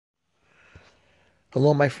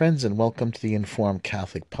Hello, my friends, and welcome to the Informed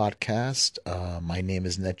Catholic Podcast. My name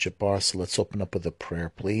is Ned Jabbar, so let's open up with a prayer,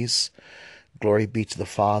 please. Glory be to the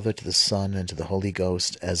Father, to the Son, and to the Holy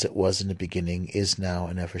Ghost, as it was in the beginning, is now,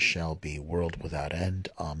 and ever shall be, world without end.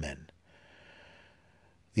 Amen.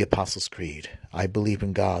 The Apostles' Creed. I believe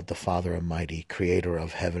in God, the Father Almighty, creator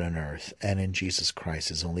of heaven and earth, and in Jesus Christ,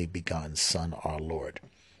 his only begotten Son, our Lord,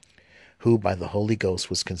 who by the Holy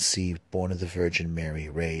Ghost was conceived, born of the Virgin Mary,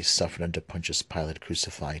 raised, suffered under Pontius Pilate,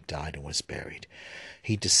 crucified, died, and was buried.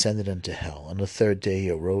 He descended unto hell. On the third day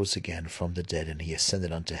he arose again from the dead, and he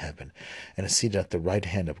ascended unto heaven, and is seated at the right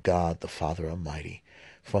hand of God the Father Almighty.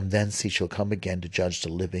 From thence he shall come again to judge the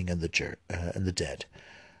living and the dead.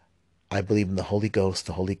 I believe in the Holy Ghost,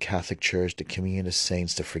 the Holy Catholic Church, the communion of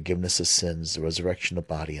saints, the forgiveness of sins, the resurrection of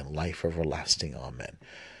body, and life everlasting. Amen.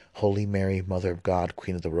 Holy Mary, Mother of God,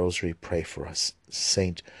 Queen of the Rosary, pray for us.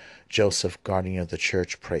 Saint Joseph, Guardian of the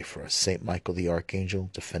Church, pray for us. Saint Michael the Archangel,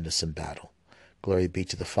 defend us in battle. Glory be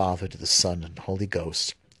to the Father, to the Son, and Holy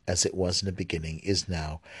Ghost, as it was in the beginning, is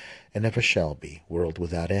now, and ever shall be, world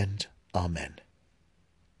without end. Amen.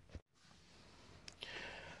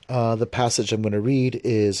 The passage I'm going to read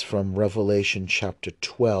is from Revelation chapter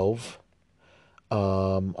 12.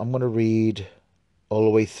 I'm going to read all the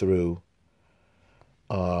way through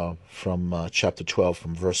from chapter 12,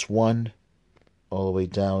 from verse 1 all the way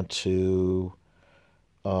down to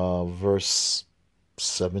verse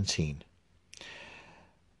 17.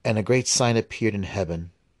 And a great sign appeared in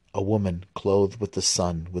heaven, a woman clothed with the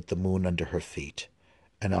sun, with the moon under her feet,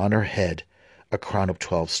 and on her head a crown of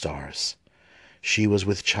 12 stars. She was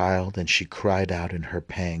with child, and she cried out in her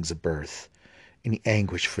pangs of birth, in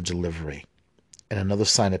anguish for delivery. And another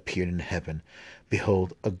sign appeared in heaven.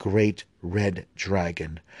 Behold, a great red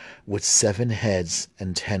dragon, with 7 heads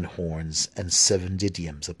and 10 horns, and 7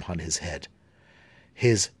 diadems upon his head.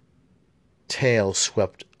 His tail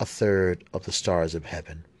swept a third of the stars of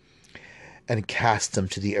heaven, and cast them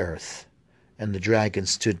to the earth. And the dragon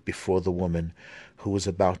stood before the woman who was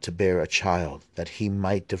about to bear a child, that he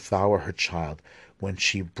might devour her child when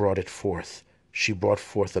she brought it forth. She brought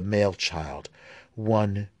forth a male child,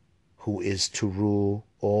 one who is to rule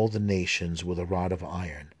all the nations with a rod of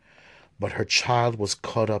iron. But her child was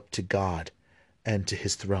caught up to God and to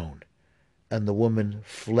his throne. And the woman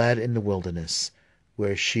fled in the wilderness,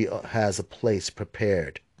 where she has a place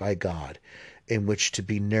prepared by God, in which to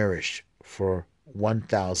be nourished for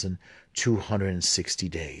 1,260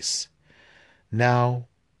 days. Now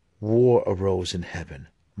war arose in heaven,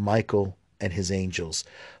 Michael and his angels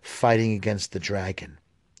fighting against the dragon.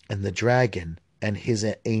 And the dragon and his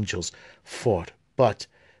angels fought, but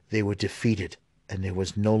they were defeated, and there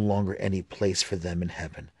was no longer any place for them in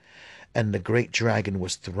heaven. And the great dragon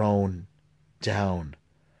was thrown down,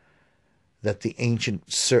 that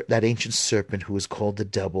ancient serpent who is called the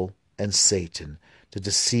devil and Satan, the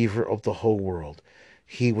deceiver of the whole world.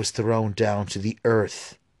 He was thrown down to the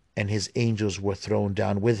earth, and his angels were thrown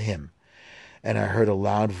down with him. And I heard a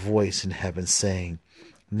loud voice in heaven saying,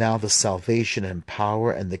 Now the salvation and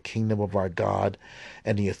power and the kingdom of our God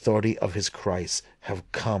and the authority of his Christ have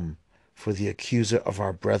come, for the accuser of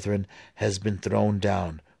our brethren has been thrown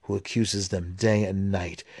down, who accuses them day and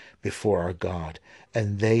night before our God.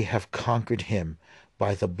 And they have conquered him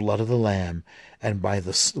by the blood of the Lamb and by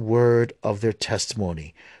the word of their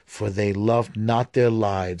testimony, for they loved not their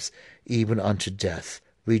lives even unto death.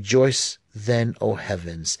 Rejoice then, O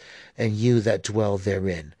heavens, and you that dwell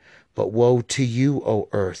therein. But woe to you, O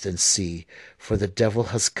earth and sea, for the devil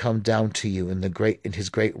has come down to you in his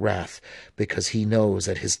great wrath, because he knows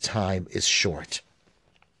that his time is short.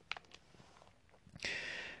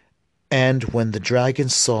 And when the dragon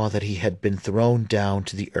saw that he had been thrown down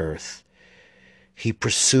to the earth, he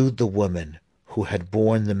pursued the woman who had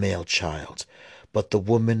borne the male child. But the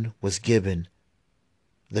woman was given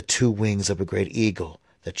the 2 wings of a great eagle,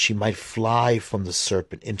 that she might fly from the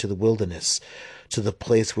serpent into the wilderness, to the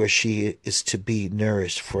place where she is to be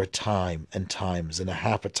nourished for a time and times and a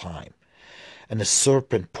half a time. And the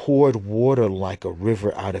serpent poured water like a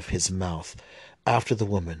river out of his mouth after the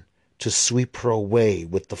woman, to sweep her away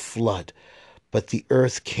with the flood. But the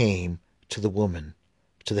earth came to the woman,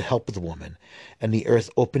 to the help of the woman, and the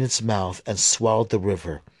earth opened its mouth and swallowed the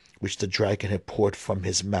river which the dragon had poured from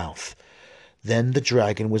his mouth. Then the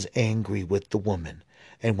dragon was angry with the woman,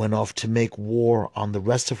 and went off to make war on the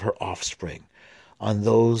rest of her offspring, on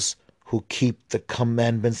those who keep the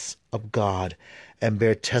commandments of God and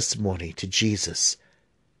bear testimony to Jesus.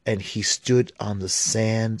 And he stood on the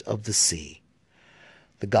sand of the sea.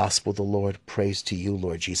 The gospel of the Lord. Praise to you,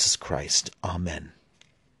 Lord Jesus Christ. Amen.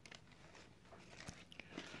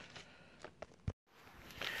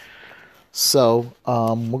 So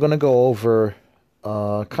we're going to go over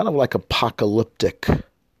kind of like apocalyptic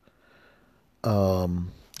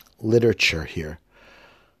literature here.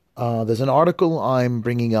 There's an article I'm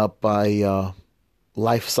bringing up by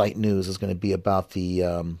LifeSite News. Is going to be about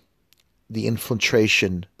the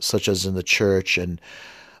infiltration, such as in the church, and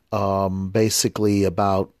basically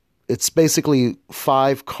about it's basically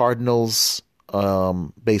five cardinals,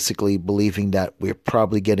 basically believing that we're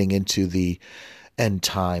probably getting into the end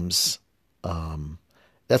times.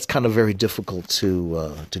 That's kind of very difficult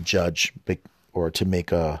to judge or to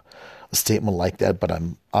make a statement like that. But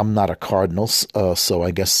I'm not a cardinal, so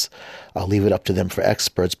I guess I'll leave it up to them for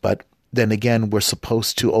experts. But then again, we're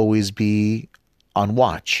supposed to always be on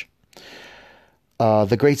watch.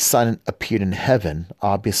 The great sun appeared in heaven.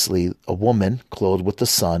 Obviously, a woman clothed with the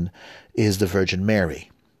sun is the Virgin Mary.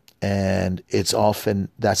 And it's often,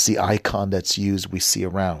 that's the icon that's used, we see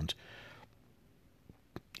around.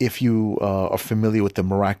 If you are familiar with the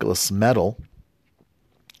miraculous medal,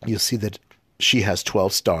 you'll see that she has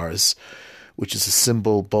 12 stars, which is a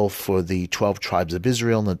symbol both for the 12 tribes of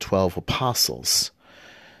Israel and the 12 apostles.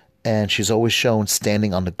 And she's always shown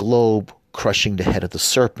standing on the globe, crushing the head of the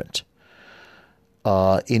serpent.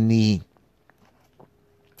 In the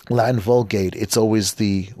Latin Vulgate, it's always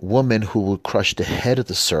the woman who will crush the head of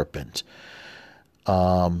the serpent,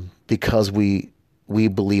 because we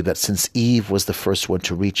believe that since Eve was the first one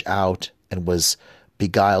to reach out and was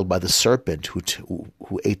beguiled by the serpent who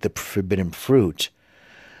ate the forbidden fruit,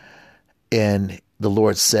 and the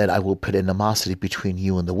Lord said, I will put animosity between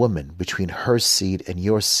you and the woman, between her seed and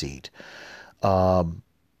your seed.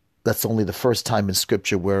 That's only the first time in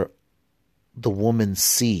Scripture where the woman's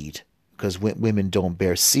seed, because women don't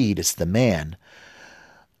bear seed, it's the man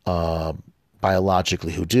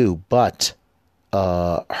biologically who do, but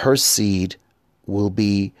her seed will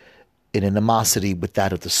be in animosity with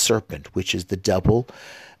that of the serpent, which is the devil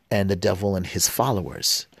and his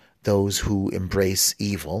followers, those who embrace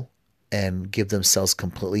evil and give themselves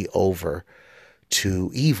completely over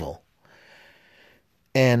to evil.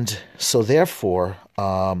 And so therefore,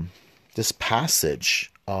 this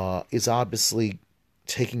passage is obviously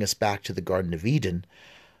taking us back to the Garden of Eden.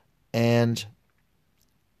 And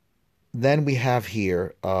then we have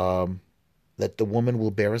here that the woman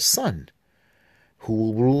will bear a son who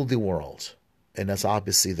will rule the world. And that's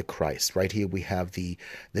obviously the Christ. Right here we have the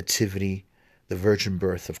nativity, the virgin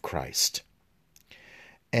birth of Christ.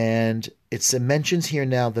 And it mentions here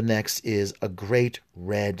now the next is a great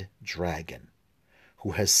red dragon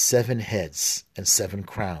who has 7 heads and 7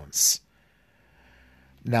 crowns.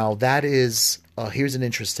 Now that is, here's an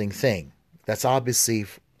interesting thing. That's obviously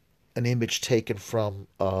an image taken from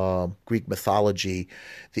Greek mythology,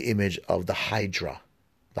 the image of the Hydra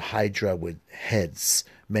with heads,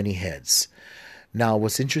 many heads. Now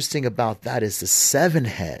what's interesting about that is the 7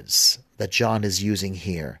 heads that John is using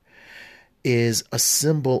here is a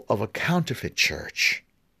symbol of a counterfeit church.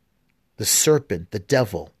 The serpent, the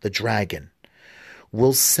devil, the dragon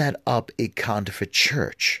will set up a counterfeit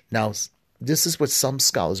church. Now, this is what some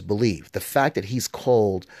scholars believe. The fact that he's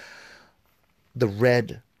called the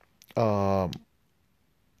red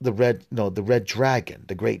dragon,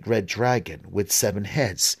 the great red dragon with 7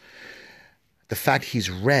 heads. The fact he's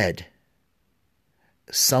red,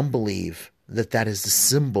 some believe that is the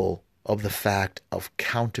symbol of the fact of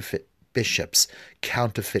counterfeit bishops,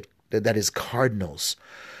 that is cardinals,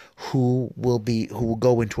 who will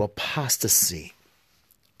go into apostasy,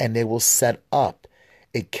 and they will set up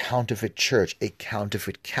a counterfeit church, a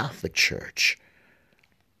counterfeit Catholic church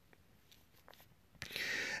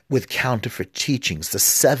with counterfeit teachings. The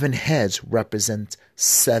 7 heads represent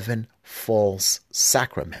 7 false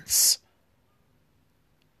sacraments.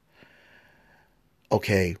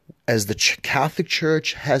 Okay, as the Catholic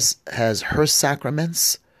Church has her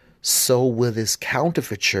sacraments, so will this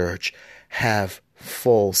counterfeit church have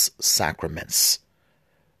false sacraments.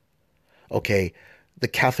 Okay, the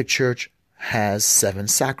Catholic Church has 7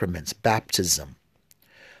 sacraments: baptism,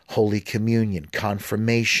 Holy Communion,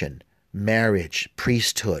 confirmation, marriage,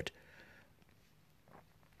 priesthood.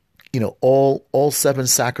 All 7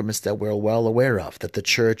 sacraments that we're well aware of, that the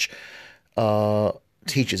church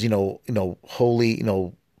teaches. Holy,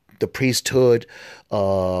 the priesthood,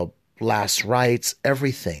 last rites,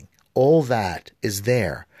 everything. All that is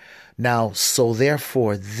there. Now, so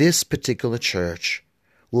therefore, this particular church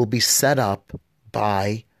will be set up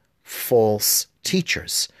by false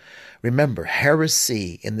teachers. Remember,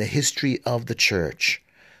 heresy in the history of the church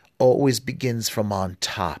always begins from on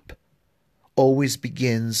top. Always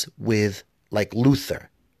begins with, like Luther,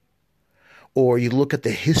 Or you look at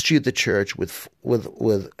the history of the church with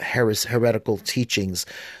heretical teachings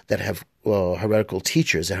that have heretical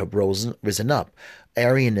teachers that have risen up,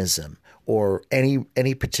 Arianism, or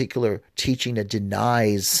any particular teaching that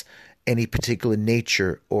denies any particular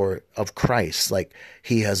nature or of Christ, like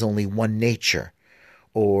he has only one nature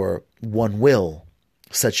or one will,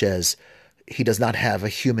 such as he does not have a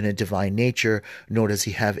human and divine nature, nor does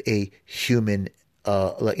he have a human,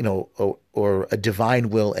 or a divine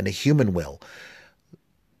will and a human will.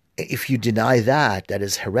 If you deny that, that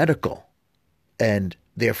is heretical. And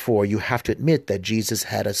therefore, you have to admit that Jesus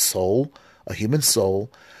had a soul, a human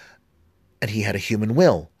soul, and he had a human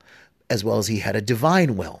will, as well as he had a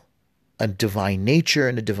divine will, a divine nature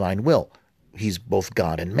and a divine will. He's both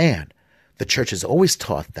God and man. The church has always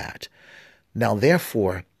taught that. Now,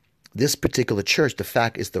 therefore, this particular church, the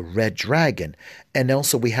fact is the red dragon, and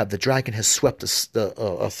also we have the dragon has swept a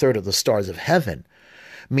third of the stars of heaven,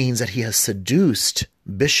 means that he has seduced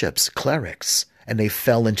bishops, clerics, and they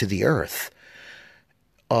fell into the earth.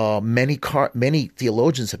 Many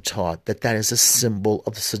theologians have taught that that is a symbol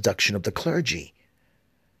of the seduction of the clergy.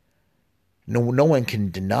 No one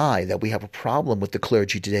can deny that we have a problem with the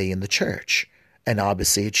clergy today in the church, and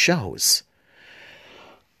obviously it shows.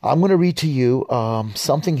 I'm going to read to you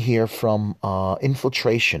something here from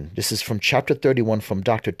Infiltration. This is from chapter 31 from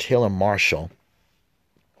Dr. Taylor Marshall.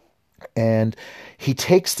 And he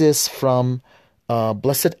takes this from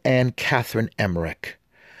Blessed Anne Catherine Emmerich.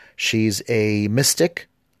 She's a mystic,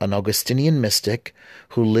 an Augustinian mystic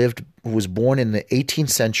who was born in the 18th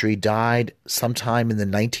century, died sometime in the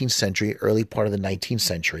 19th century, early part of the 19th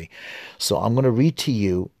century. So I'm going to read to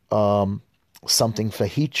you something that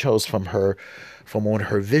he chose from one of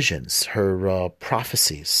her visions, her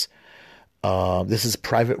prophecies. This is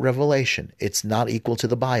private revelation. It's not equal to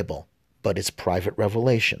the Bible, but it's private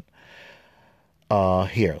revelation.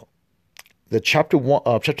 Here, the chapter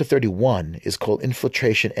 31 is called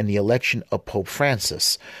Infiltration and the Election of Pope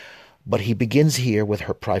Francis, but he begins here with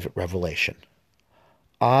her private revelation.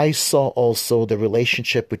 I saw also the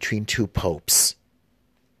relationship between two popes.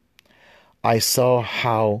 I saw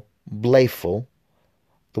how baleful,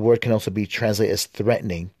 the word can also be translated as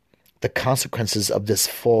threatening, the consequences of this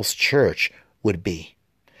false church would be.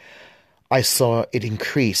 I saw it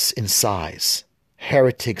increase in size.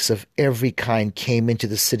 Heretics of every kind came into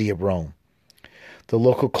the city of Rome. The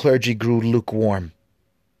local clergy grew lukewarm.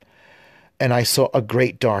 And I saw a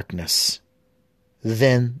great darkness.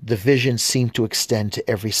 Then the vision seemed to extend to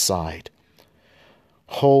every side.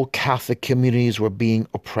 Whole Catholic communities were being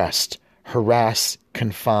oppressed, harassed,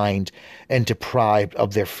 confined, and deprived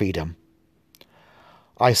of their freedom.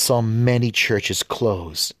 I saw many churches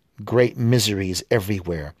closed, great miseries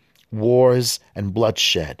everywhere, wars and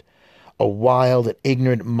bloodshed. A wild and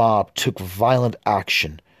ignorant mob took violent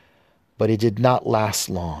action, but it did not last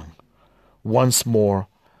long. Once more,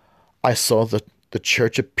 I saw that the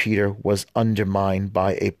Church of Peter was undermined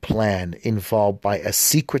by a plan involved by a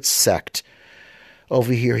secret sect.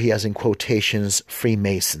 Over here he has in quotations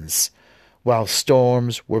Freemasons, while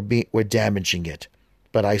storms were damaging it.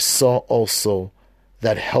 But I saw also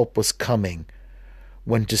that help was coming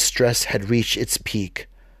when distress had reached its peak.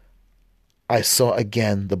 I saw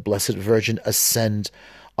again the Blessed Virgin ascend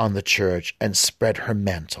on the church and spread her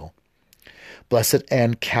mantle. Blessed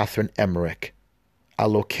Anne Catherine Emmerich,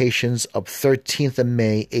 allocations of 13th of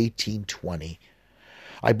May, 1820.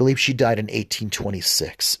 I believe she died in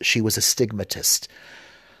 1826. She was a stigmatist.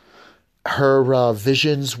 Her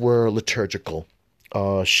visions were liturgical.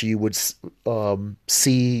 She would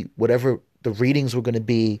see whatever the readings were going to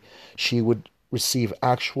be. She would receive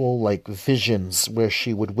actual visions where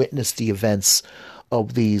she would witness the events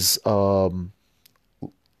of these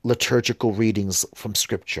liturgical readings from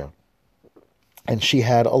Scripture. And she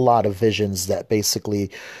had a lot of visions that basically,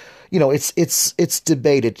 it's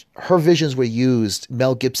debated. Her visions were used.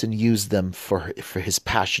 Mel Gibson used them for his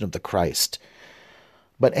Passion of the Christ.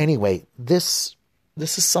 But anyway, this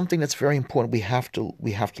is something that's very important. We have to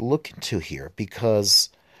look into here because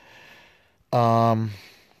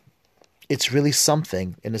it's really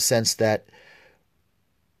something in the sense that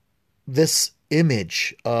this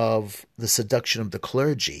image of the seduction of the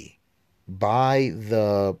clergy by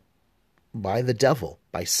the devil,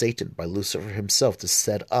 by Satan, by Lucifer himself, to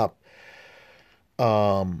set up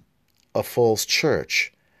a false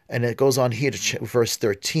church. And it goes on here to verse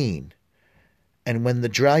 13. And when the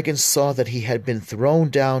dragon saw that he had been thrown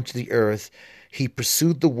down to the earth, he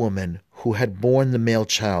pursued the woman who had borne the male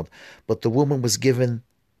child. But the woman was given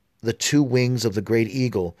the two wings of the great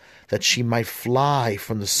eagle, that she might fly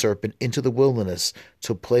from the serpent into the wilderness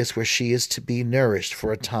to a place where she is to be nourished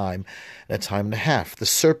for a time and a half. The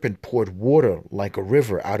serpent poured water like a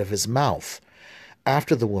river out of his mouth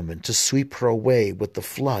after the woman to sweep her away with the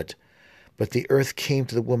flood. But the earth came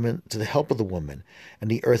to the help of the woman, and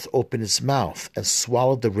the earth opened its mouth and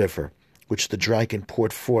swallowed the river which the dragon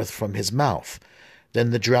poured forth from his mouth.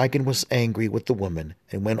 Then the dragon was angry with the woman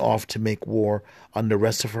and went off to make war on the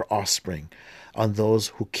rest of her offspring, on those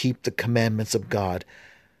who keep the commandments of God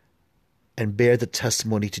and bear the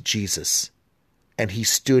testimony to Jesus. And he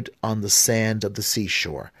stood on the sand of the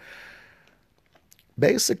seashore.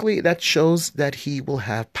 Basically, that shows that he will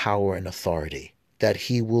have power and authority, that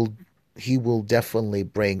he will definitely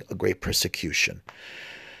bring a great persecution.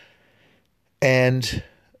 And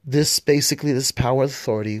this power and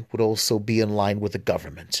authority would also be in line with the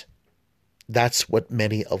government. That's what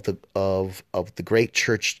many of the great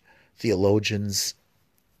church theologians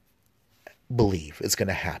believe is going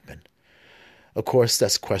to happen. Of course,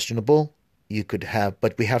 that's questionable.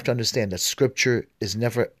 But we have to understand that Scripture is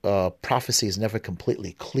never, prophecy is never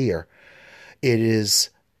completely clear. It is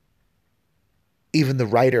even the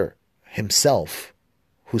writer himself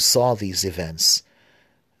who saw these events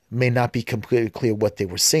may not be completely clear what they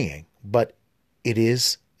were saying, but it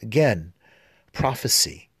is, again,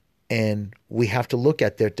 prophecy. And we have to look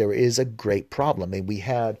at that there is a great problem. And we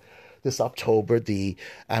had this October the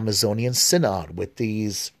Amazonian Synod with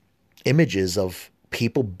these images of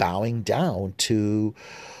people bowing down to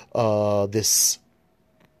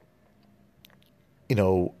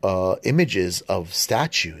images of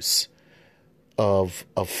statues, of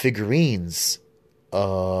figurines,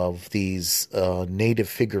 of these native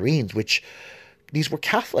figurines, which these were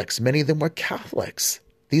Catholics. Many of them were Catholics.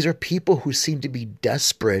 These are people who seem to be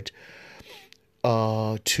desperate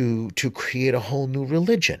to create a whole new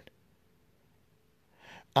religion.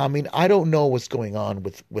 I mean, I don't know what's going on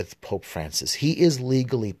with Pope Francis. He is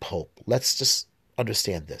legally Pope. Let's just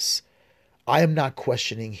understand this. I am not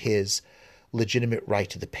questioning his legitimate right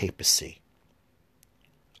to the papacy.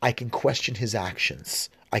 I can question his actions.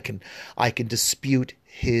 I can dispute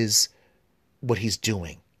what he's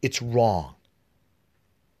doing. It's wrong.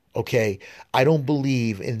 Okay? I don't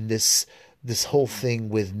believe in this whole thing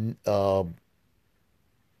with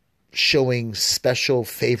showing special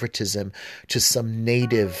favoritism to some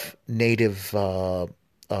native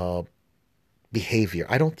behavior.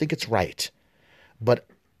 I don't think it's right. But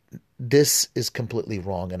this is completely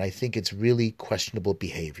wrong, and I think it's really questionable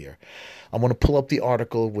behavior. I'm going to pull up the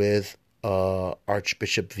article with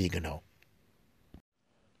Archbishop Vigano.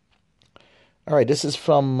 All right, this is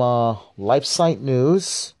from LifeSite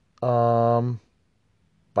News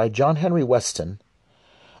by John Henry Weston.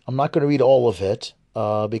 I'm not going to read all of it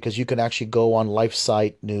because you can actually go on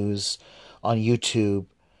LifeSite News on YouTube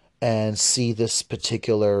and see this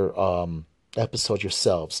particular episode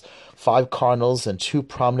yourselves. 5 cardinals and 2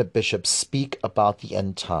 prominent bishops speak about the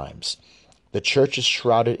end times. The church is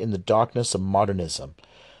shrouded in the darkness of modernism,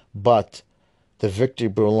 but the victory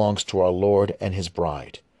belongs to our Lord and his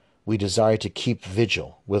bride. We desire to keep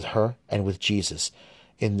vigil with her and with Jesus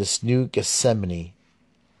in this new Gethsemane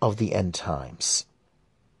of the end times.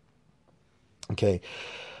 Okay,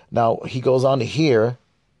 now he goes on to here.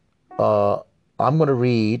 I'm going to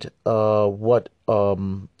read what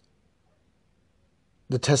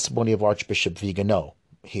the testimony of Archbishop Vigano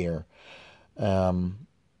here.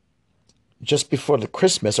 Just before the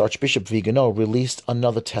Christmas, Archbishop Vigano released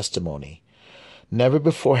another testimony. Never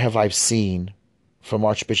before have I seen from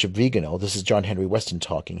Archbishop Vigano, this is John Henry Weston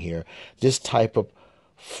talking here, this type of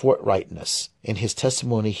forthrightness. In his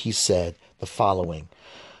testimony, he said the following: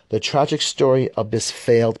 the tragic story of this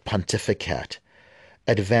failed pontificate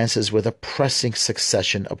advances with a pressing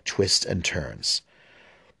succession of twists and turns.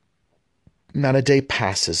 Not a day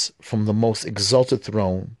passes from the most exalted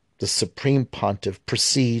throne the supreme pontiff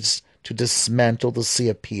proceeds to dismantle the See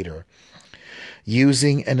of Peter,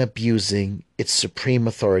 using and abusing its supreme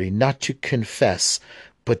authority not to confess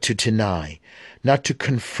but to deny, not to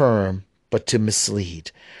confirm but to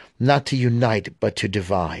mislead, not to unite but to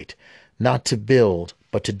divide, not to build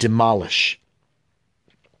but to demolish.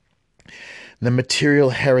 The material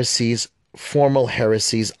heresies, formal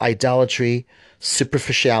heresies, idolatry,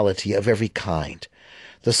 superficiality of every kind.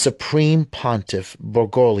 The supreme pontiff,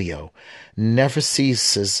 Bergoglio, never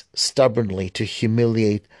ceases stubbornly to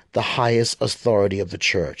humiliate the highest authority of the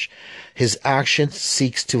Church. His action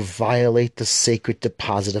seeks to violate the sacred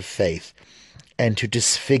deposit of faith and to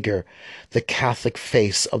disfigure the Catholic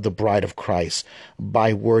face of the bride of Christ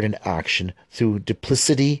by word and action, through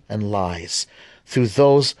duplicity and lies, through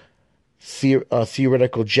those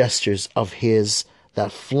theoretical gestures of his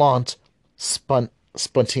that flaunt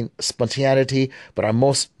spontaneity, but are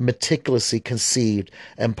most meticulously conceived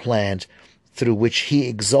and planned, through which he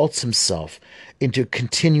exalts himself into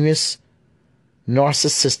continuous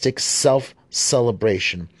narcissistic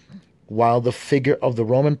self-celebration, while the figure of the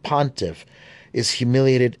Roman pontiff is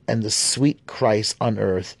humiliated and the sweet Christ on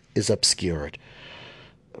earth is obscured.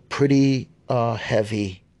 Pretty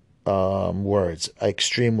heavy words,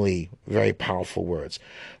 extremely very powerful words.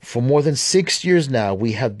 For more than 6 years now,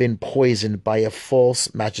 we have been poisoned by a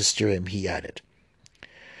false magisterium, he added.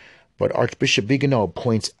 But Archbishop Vigano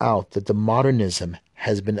points out that the modernism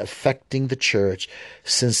has been affecting the Church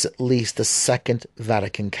since at least the Second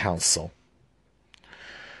Vatican Council.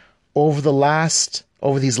 Over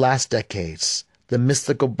these last decades, the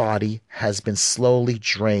mystical body has been slowly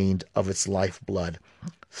drained of its lifeblood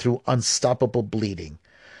through unstoppable bleeding.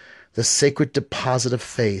 The sacred deposit of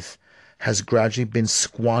faith has gradually been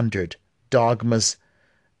squandered, dogmas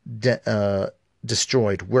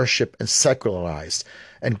destroyed, worship and secularized,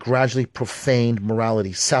 and gradually profaned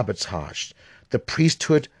morality sabotaged, the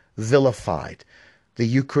priesthood vilified, the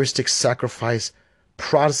Eucharistic sacrifice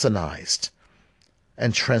Protestantized,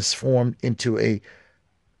 and transformed into a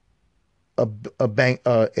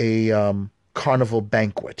carnival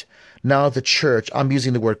banquet. Now the Church, I'm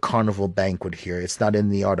using the word carnival banquet here. It's not in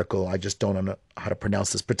the article. I just don't know how to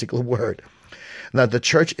pronounce this particular word. Now the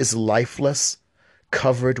Church is lifeless,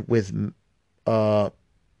 covered with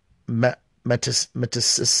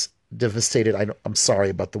metastasis, devastated. I'm sorry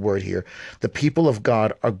about the word here. The people of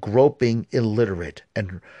God are groping illiterate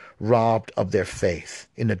and robbed of their faith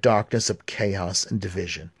in the darkness of chaos and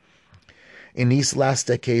division. In these last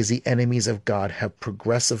decades, the enemies of God have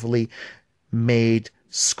progressively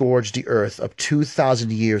scourged the earth of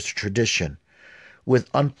 2,000 years of tradition with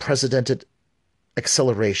unprecedented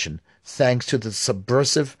acceleration, thanks to the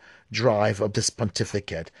subversive drive of this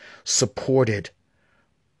pontificate, supported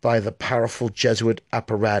by the powerful Jesuit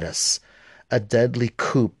apparatus. A deadly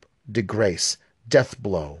coup de grace, death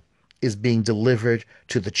blow, is being delivered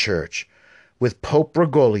to the Church. With Pope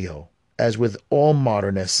Bergoglio, as with all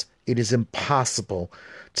modernists, it is impossible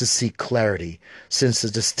to see clarity, since the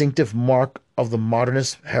distinctive mark of the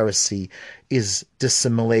modernist heresy is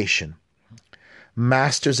dissimulation.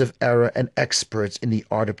 Masters of error and experts in the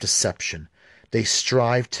art of deception, they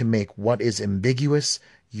strive to make what is ambiguous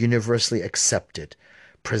universally accepted,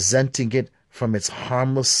 presenting it from its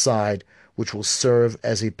harmless side, which will serve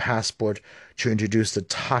as a passport to introduce the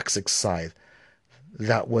toxic side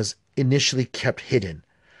that was initially kept hidden.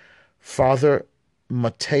 Father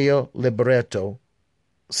Matteo Libretto,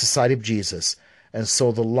 Society of Jesus, and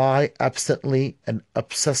so the lie absently and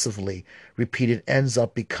obsessively repeated ends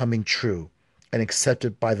up becoming true and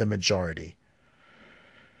accepted by the majority.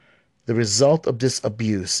 The result of this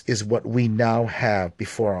abuse is what we now have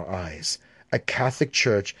before our eyes: a Catholic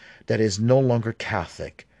Church that is no longer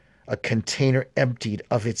Catholic, a container emptied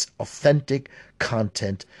of its authentic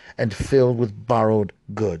content and filled with borrowed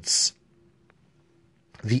goods.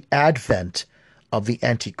 The advent of the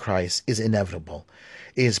Antichrist is inevitable.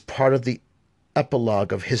 It is part of the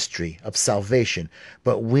epilogue of history, of salvation,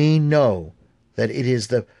 but we know that it is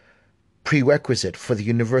the prerequisite for the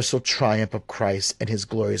universal triumph of Christ and his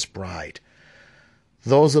glorious bride.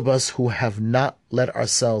 Those of us who have not let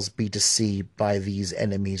ourselves be deceived by these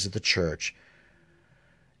enemies of the Church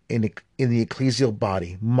in the ecclesial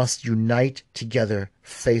body must unite together,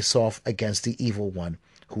 face off against the evil one,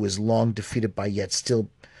 who is long defeated by yet still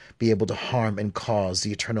be able to harm and cause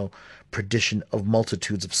the eternal perdition of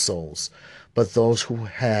multitudes of souls. But those who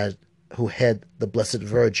head the Blessed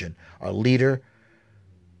Virgin, our leader,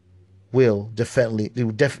 will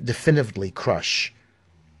definitively crush.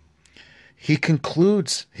 He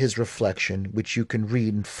concludes his reflection, which you can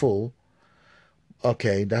read in full.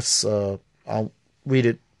 Okay, I'll read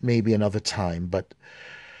it maybe another time, but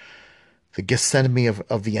the Gethsemane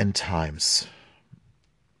of the end times.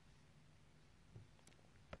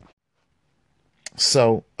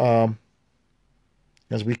 So,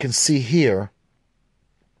 as we can see here,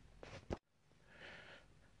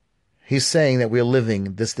 he's saying that we're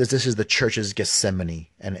living, this is the Church's Gethsemane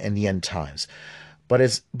and the end times. But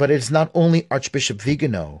it's not only Archbishop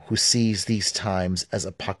Vigano who sees these times as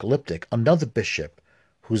apocalyptic. Another bishop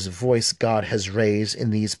whose voice God has raised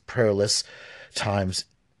in these perilous times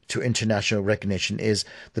to international recognition is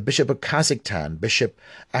the Bishop of Kazakhstan, Bishop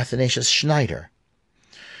Athanasius Schneider.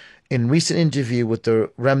 In recent interview with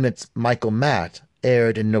the remnant Michael Matt,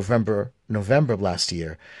 aired in November of last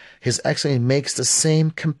year, His Excellency makes the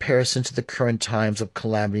same comparison to the current times of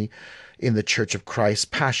calamity in the Church of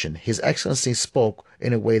Christ Passion. His Excellency spoke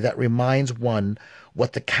in a way that reminds one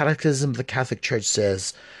what the Catechism of the Catholic Church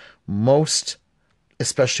says, most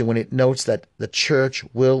especially when it notes that the Church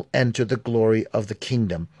will enter the glory of the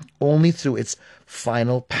kingdom only through its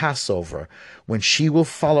final Passover, when she will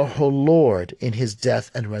follow her Lord in his death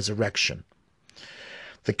and resurrection.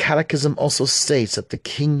 The Catechism also states that the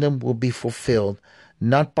kingdom will be fulfilled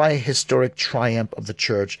not by a historic triumph of the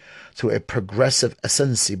Church through a progressive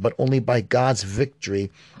ascendancy, but only by God's victory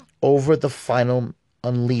over the final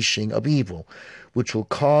unleashing of evil, which will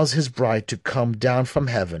cause his bride to come down from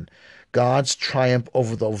heaven. God's triumph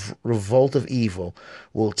over the revolt of evil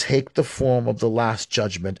will take the form of the last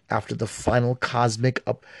judgment after the final cosmic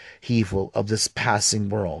upheaval of this passing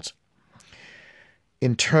world.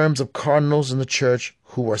 In terms of cardinals in the Church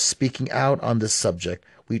who are speaking out on this subject,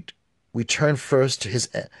 we turn first to His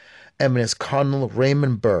Eminence Cardinal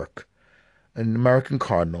Raymond Burke, an American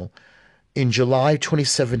cardinal. In July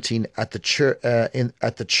 2017, at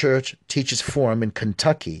the Church Teachers Forum in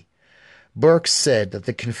Kentucky, Burke said that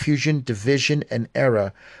the confusion, division, and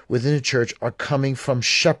error within the Church are coming from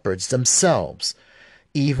shepherds themselves,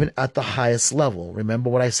 even at the highest level. Remember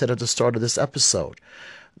what I said at the start of this episode,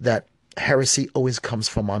 that heresy always comes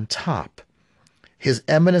from on top. His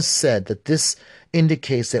Eminence said that this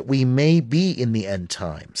indicates that we may be in the end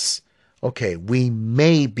times. Okay, we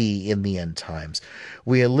may be in the end times.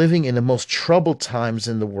 We are living in the most troubled times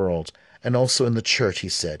in the world, and also in the Church, he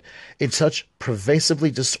said. In such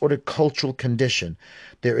pervasively disordered cultural condition,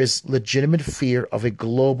 there is legitimate fear of a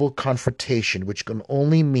global confrontation, which can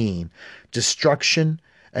only mean destruction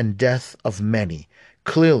and death of many.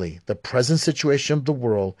 Clearly, the present situation of the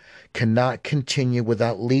world cannot continue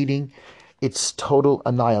without leading its total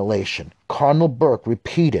annihilation. Cardinal Burke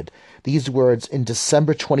repeated these words in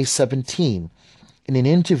December 2017 in an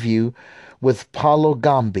interview with Paolo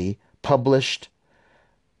Gambi, published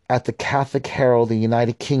at the Catholic Herald, the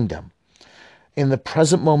United Kingdom. In the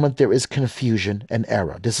present moment, there is confusion and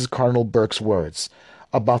error. This is Cardinal Burke's words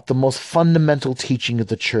about the most fundamental teaching of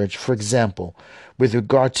the Church, for example, with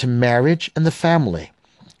regard to marriage and the family.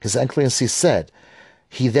 His Excellency said,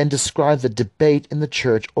 he then described the debate in the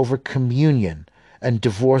Church over communion and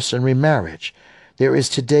divorce and remarriage. There is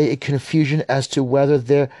today a confusion as to whether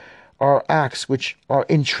there are acts which are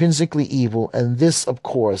intrinsically evil, and this, of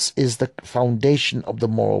course, is the foundation of the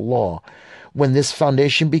moral law. When this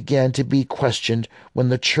foundation began to be questioned, when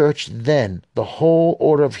the Church, then the whole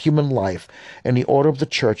order of human life and the order of the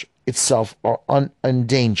Church itself are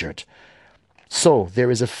endangered. So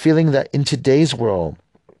there is a feeling that in today's world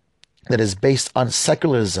that is based on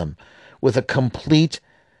secularism with a complete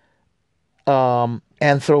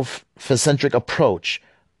anthropocentric approach,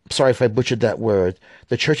 sorry if I butchered that word,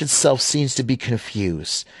 the Church itself seems to be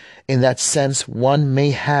confused. In that sense, one may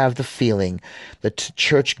have the feeling that the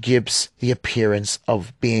Church gives the appearance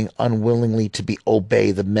of being unwillingly to obey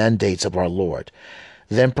the mandates of our Lord.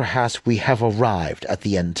 Then perhaps we have arrived at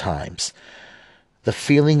the end times. The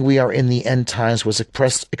feeling we are in the end times was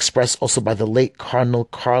expressed also by the late Cardinal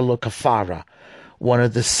Carlo Caffarra, one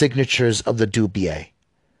of the signatures of the Dubiae.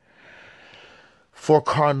 4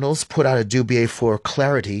 cardinals put out a Dubiae for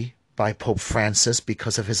clarity by Pope Francis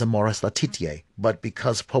because of his Amoris Laetitia, but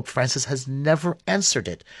because Pope Francis has never answered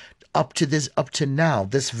it up to now,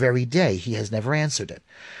 this very day, he has never answered it.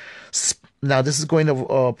 Now, this is going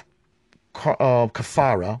to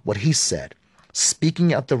Caffarra, what he said,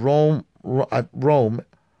 speaking at the Rome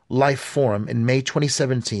Life Forum in May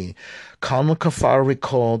 2017, Cardinal Caffarra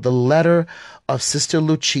recalled the letter of Sister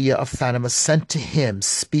Lucia of Fatima sent to him,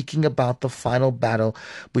 speaking about the final battle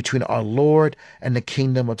between our Lord and the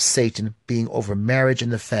kingdom of Satan being over marriage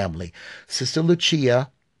and the family. Sister Lucia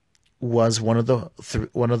was one of the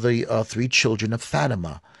 3 children of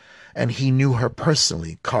Fatima, and he knew her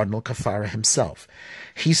personally, Cardinal Caffarra himself.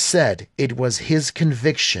 He said it was his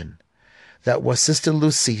conviction that what Sister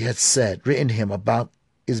Lucy had written to him about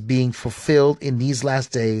is being fulfilled in these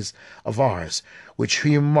last days of ours, which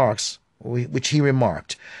he remarked.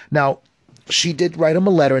 Now, she did write him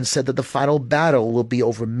a letter and said that the final battle will be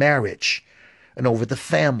over marriage and over the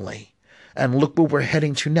family. And look where we're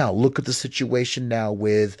heading to now. Look at the situation now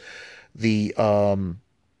with the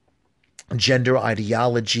gender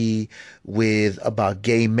ideology, with about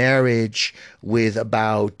gay marriage, with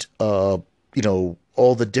about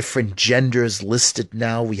all the different genders listed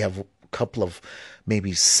now. We have a couple of,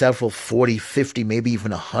 maybe several, 40, 50, maybe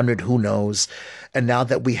even 100, who knows. And now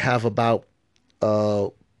that we have about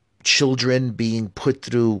children being put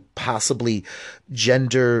through possibly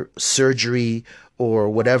gender surgery or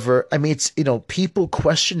whatever. I mean, it's, people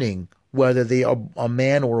questioning whether they are a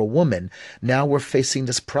man or a woman. Now we're facing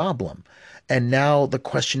this problem. And now the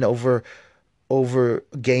question over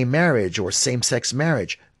gay marriage or same-sex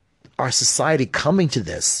marriage, our society coming to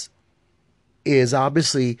this is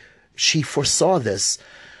obviously, she foresaw this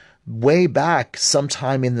way back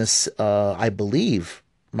sometime in this, I believe,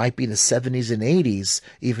 might be in the 70s and 80s,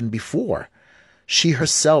 even before. She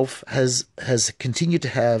herself has continued to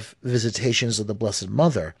have visitations of the Blessed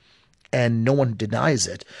Mother, and no one denies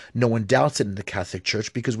it. No one doubts it in the Catholic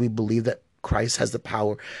Church, because we believe that Christ has the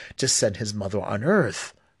power to send his mother on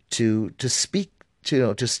earth to speak,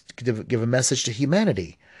 to give a message to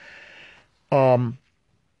humanity. A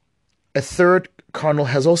third cardinal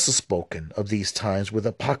has also spoken of these times with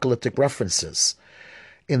apocalyptic references.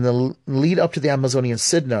 In the lead up to the Amazonian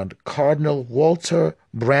Synod, Cardinal Walter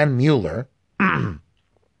Brandmüller,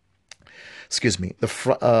 excuse me, the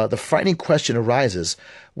frightening question arises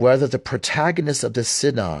whether the protagonists of the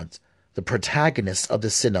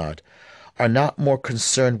synod are not more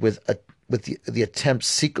concerned with the attempt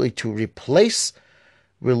secretly to replace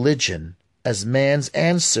religion as man's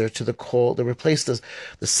answer to the call to replace the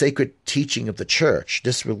sacred teaching of the church,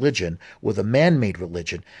 this religion, with a man-made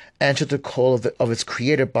religion, and to the call of its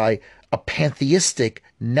creator by a pantheistic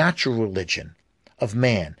natural religion of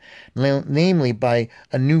man, namely by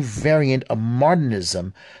a new variant of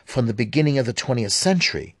modernism from the beginning of the 20th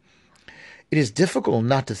century. It is difficult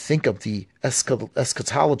not to think of the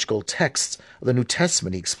eschatological texts of the New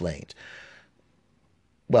Testament, he explained.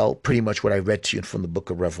 Well, pretty much what I read to you from the book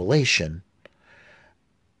of Revelation.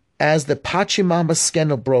 As the Pachamama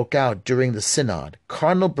scandal broke out during the synod,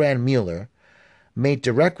 Cardinal Brandmüller made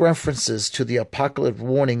direct references to the apocalyptic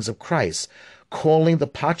warnings of Christ, calling the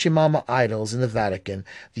Pachamama idols in the Vatican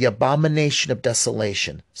the abomination of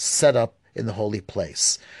desolation set up in the holy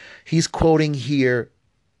place. He's quoting here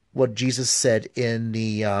what Jesus said in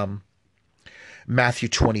the Matthew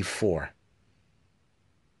 24.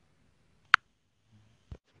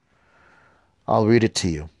 I'll read it to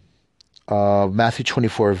you. Matthew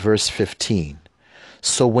 24, verse 15.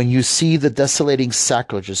 So when you see the desolating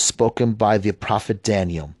sacrileges spoken by the prophet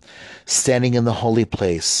Daniel standing in the holy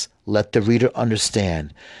place, let the reader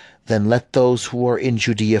understand. Then let those who are in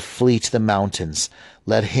Judea flee to the mountains.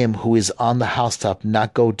 Let him who is on the housetop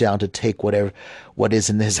not go down to take what is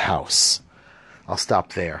in his house. I'll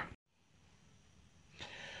stop there.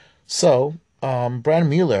 So,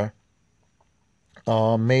 Brandmüller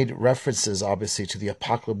made references, obviously, to the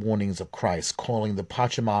apocalyptic warnings of Christ, calling the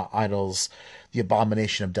Pachamama idols the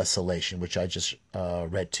abomination of desolation, which I just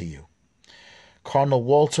read to you. Cardinal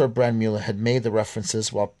Walter Brandmüller had made the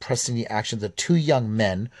references while pressing the action of the two young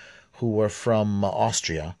men who were from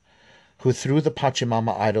Austria, who threw the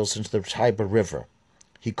Pachamama idols into the Tiber River.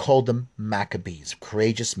 He called them Maccabees,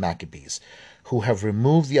 courageous Maccabees, who have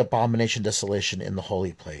removed the abomination of desolation in the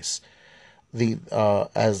holy place.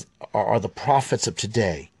 As are the prophets of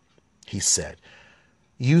today, he said.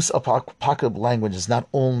 Use of apocalyptic language is not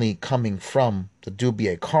only coming from the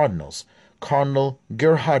Dubier cardinals. Cardinal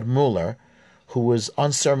Gerhard Müller, who was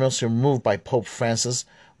unceremoniously removed by Pope Francis,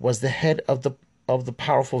 was the head of the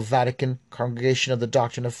powerful Vatican Congregation of the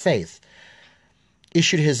Doctrine of Faith,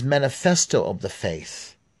 issued his Manifesto of the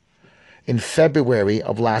Faith in February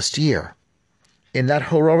of last year. In that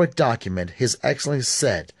heroic document, His Excellency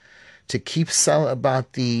said to keep silent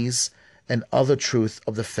about these and other truths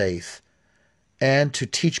of the faith, and to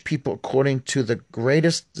teach people according to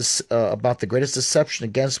about the greatest deception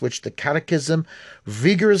against which the Catechism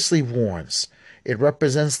vigorously warns. It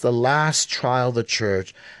represents the last trial of the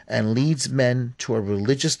Church and leads men to a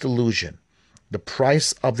religious delusion, the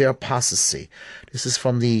price of their apostasy. This is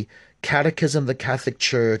from the Catechism of the Catholic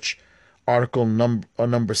Church, article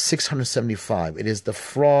number 675. It is the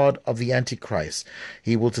fraud of the Antichrist.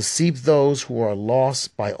 He will deceive those who are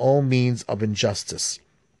lost by all means of injustice,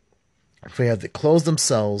 for they have closed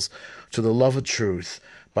themselves to the love of truth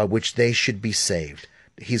by which they should be saved.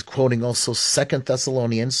 He's quoting also 2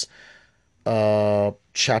 Thessalonians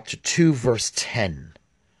chapter 2, verse 10.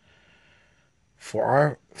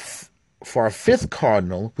 For our fifth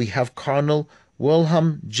cardinal, we have Cardinal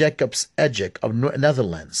Wilhelm Jacobs Ejek of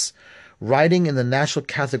Netherlands. Writing in the National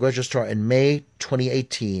Catholic Register in May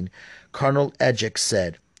 2018, Cardinal Ejek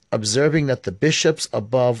said, observing that the bishops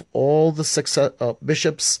above all the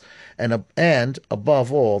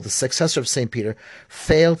above all the successor of St. Peter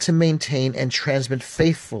failed to maintain and transmit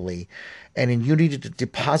faithfully and in unity the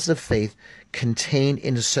deposit of faith contained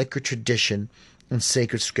in the sacred tradition and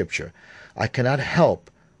sacred scripture. I cannot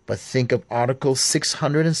help but think of Article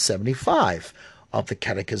 675 of the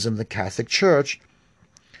Catechism of the Catholic Church,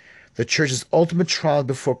 The church's ultimate trial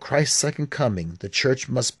before Christ's second coming. The church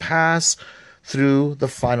must pass through the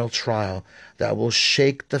final trial that will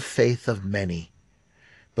shake the faith of many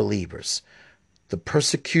believers. The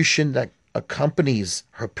persecution that accompanies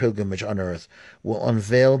her pilgrimage on earth will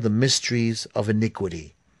unveil the mysteries of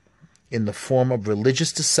iniquity in the form of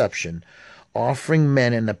religious deception, offering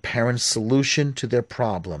men an apparent solution to their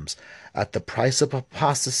problems at the price of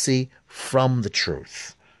apostasy from the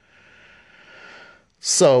truth.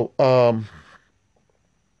 So,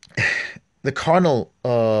 the Cardinal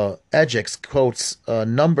Egex quotes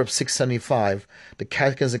number 675, the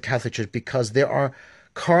Catechism of the Catholic Church, because there are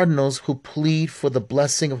cardinals who plead for the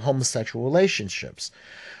blessing of homosexual relationships.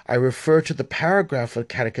 I refer to the paragraph of the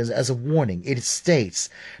Catechism as a warning. It states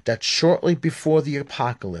that shortly before the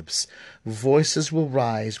apocalypse, voices will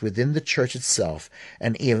rise within the church itself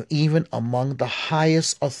and even among the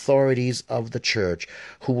highest authorities of the church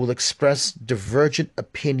who will express divergent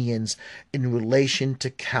opinions in relation to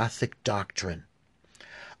Catholic doctrine.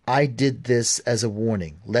 I did this as a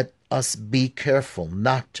warning. Let us be careful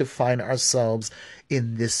not to find ourselves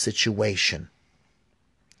in this situation.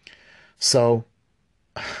 So,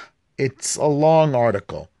 it's a long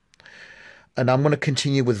article, and I'm going to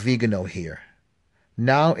continue with Vigano here.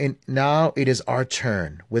 Now it is our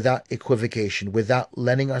turn, without equivocation, without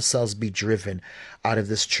letting ourselves be driven out of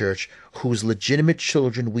this church, whose legitimate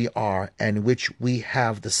children we are, and which we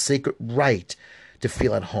have the sacred right to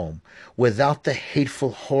feel at home, without the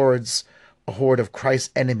hateful horde of Christ's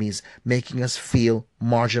enemies making us feel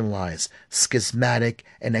marginalized, schismatic,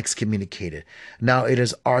 and excommunicated. Now it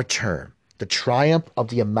is our turn. The triumph of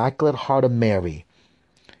the Immaculate Heart of Mary,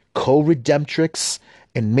 co-redemptrix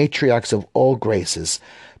and matriarchs of all graces,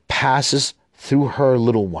 passes through her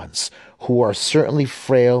little ones, who are certainly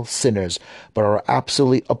frail sinners, but are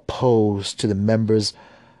absolutely opposed to the members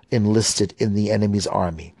enlisted in the enemy's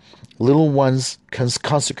army. Little ones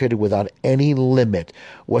consecrated without any limit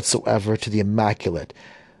whatsoever to the Immaculate,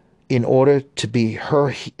 in order to be her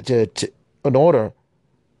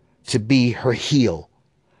heel.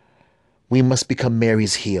 We must become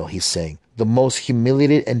Mary's heel, he's saying, the most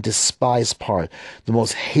humiliated and despised part, the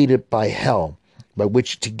most hated by hell, by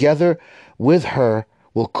which together with her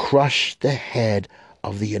will crush the head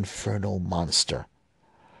of the infernal monster.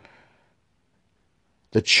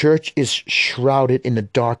 The church is shrouded in the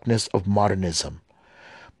darkness of modernism,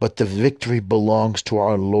 but the victory belongs to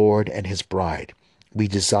our Lord and his bride. We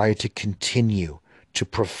desire to continue to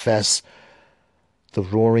profess the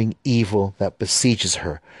roaring evil that besieges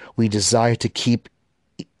her. We desire to keep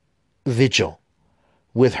vigil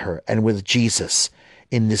with her and with Jesus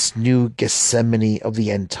in this new Gethsemane of the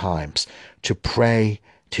end times, to pray,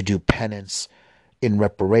 to do penance in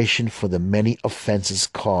reparation for the many offenses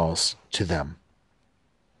caused to them.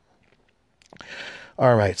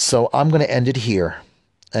 All right, so I'm going to end it here,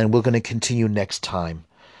 and we're going to continue next time.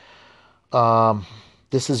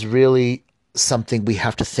 This is really something we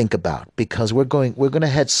have to think about, because we're going to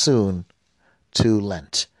head soon to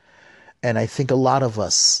Lent. And I think a lot of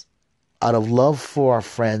us, out of love for our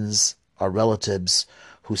friends, our relatives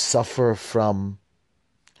who suffer from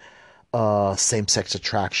same-sex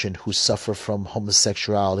attraction, who suffer from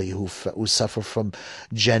homosexuality, who suffer from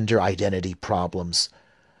gender identity problems,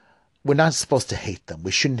 we're not supposed to hate them.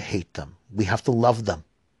 We shouldn't hate them. We have to love them,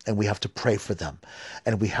 and we have to pray for them,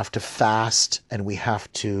 and we have to fast, and we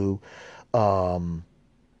have to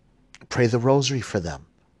pray the rosary for them.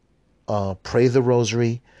 Pray the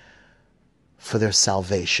rosary for their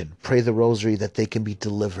salvation. Pray the rosary that they can be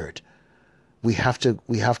delivered. We have to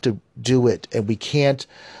do it, and we can't.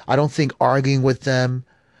 I don't think arguing with them.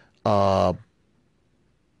 I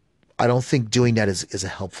don't think doing that is a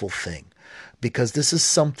helpful thing, because this is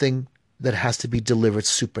something that has to be delivered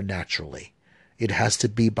supernaturally. It has to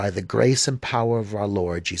be by the grace and power of our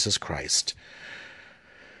Lord Jesus Christ.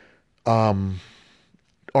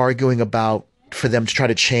 Arguing about for them to try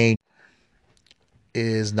to change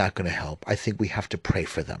is not going to help. I think we have to pray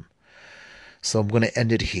for them. So I'm going to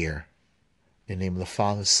end it here. In the name of the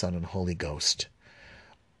Father, Son, and Holy Ghost.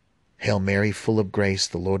 Hail Mary, full of grace,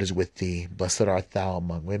 the Lord is with thee. Blessed art thou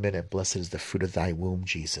among women, and blessed is the fruit of thy womb,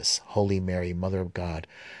 Jesus. Holy Mary, Mother of God,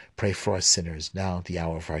 pray for us sinners, now at the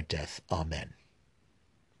hour of our death. Amen.